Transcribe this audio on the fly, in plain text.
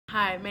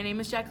Hi, my name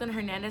is Jacqueline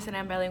Hernandez and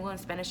I'm bilingual in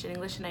Spanish and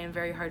English and I am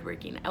very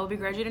hardworking. I will be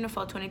graduating in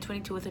fall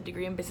 2022 with a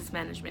degree in business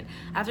management.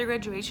 After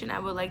graduation, I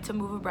would like to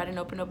move abroad and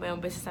open up my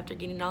own business after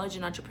gaining knowledge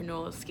and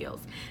entrepreneurial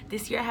skills.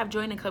 This year I have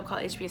joined a club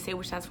called HPSA,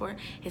 which stands for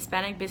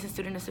Hispanic Business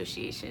Student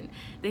Association.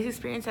 This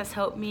experience has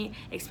helped me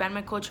expand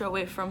my culture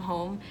away from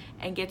home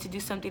and get to do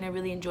something I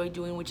really enjoy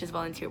doing, which is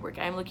volunteer work.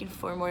 I am looking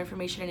for more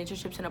information and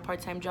internships and a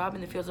part-time job in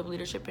the fields of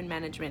leadership and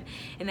management,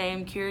 and I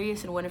am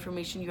curious in what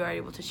information you are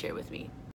able to share with me.